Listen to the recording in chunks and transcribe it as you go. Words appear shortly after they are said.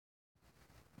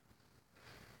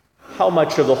how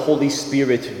much of the Holy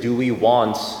Spirit do we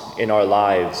want in our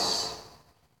lives?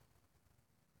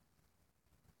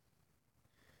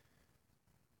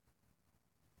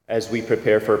 As we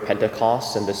prepare for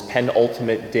Pentecost and this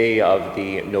penultimate day of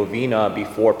the novena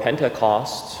before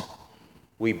Pentecost,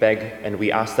 we beg and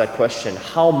we ask that question: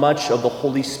 how much of the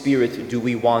Holy Spirit do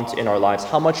we want in our lives?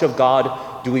 How much of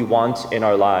God do we want in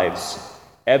our lives?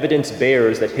 Evidence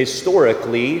bears that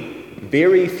historically,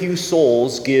 very few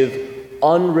souls give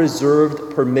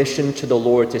unreserved permission to the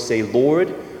Lord to say,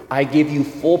 "Lord, I give you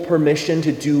full permission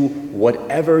to do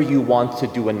whatever you want to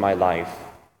do in my life."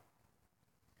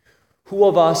 Who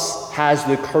of us has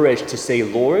the courage to say,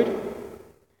 "Lord,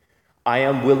 I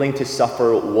am willing to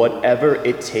suffer whatever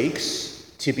it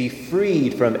takes to be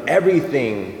freed from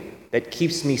everything that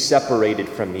keeps me separated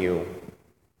from you"?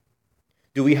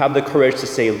 Do we have the courage to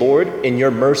say, "Lord, in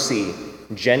your mercy,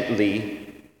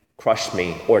 gently crush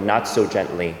me," or not so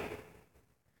gently?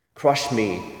 Crush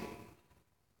me.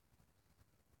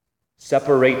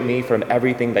 Separate me from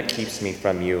everything that keeps me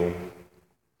from you.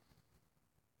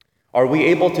 Are we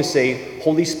able to say,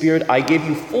 "Holy Spirit, I give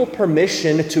you full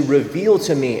permission to reveal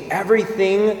to me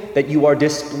everything that you are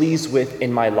displeased with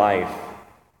in my life"?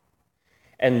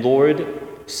 And Lord,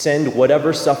 send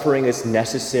whatever suffering is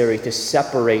necessary to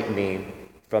separate me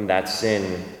from that sin,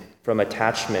 from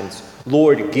attachments.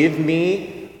 Lord, give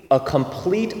me a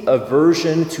complete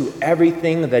aversion to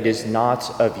everything that is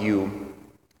not of you.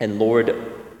 And Lord,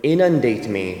 inundate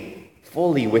me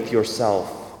fully with yourself.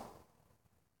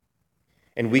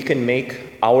 And we can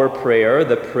make our prayer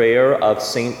the prayer of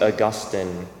St.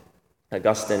 Augustine.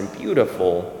 Augustine,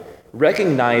 beautiful,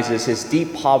 recognizes his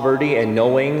deep poverty and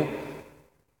knowing,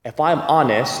 if I'm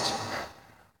honest,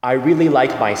 I really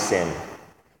like my sin,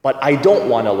 but I don't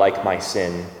want to like my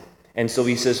sin. And so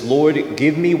he says, "Lord,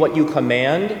 give me what you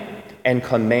command and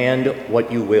command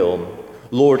what you will."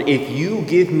 Lord, if you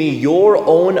give me your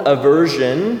own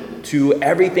aversion to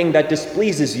everything that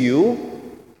displeases you,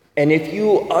 and if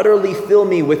you utterly fill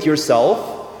me with yourself,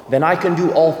 then I can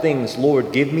do all things.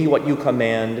 Lord, give me what you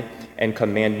command and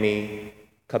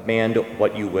command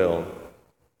what you will.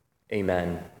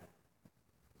 Amen.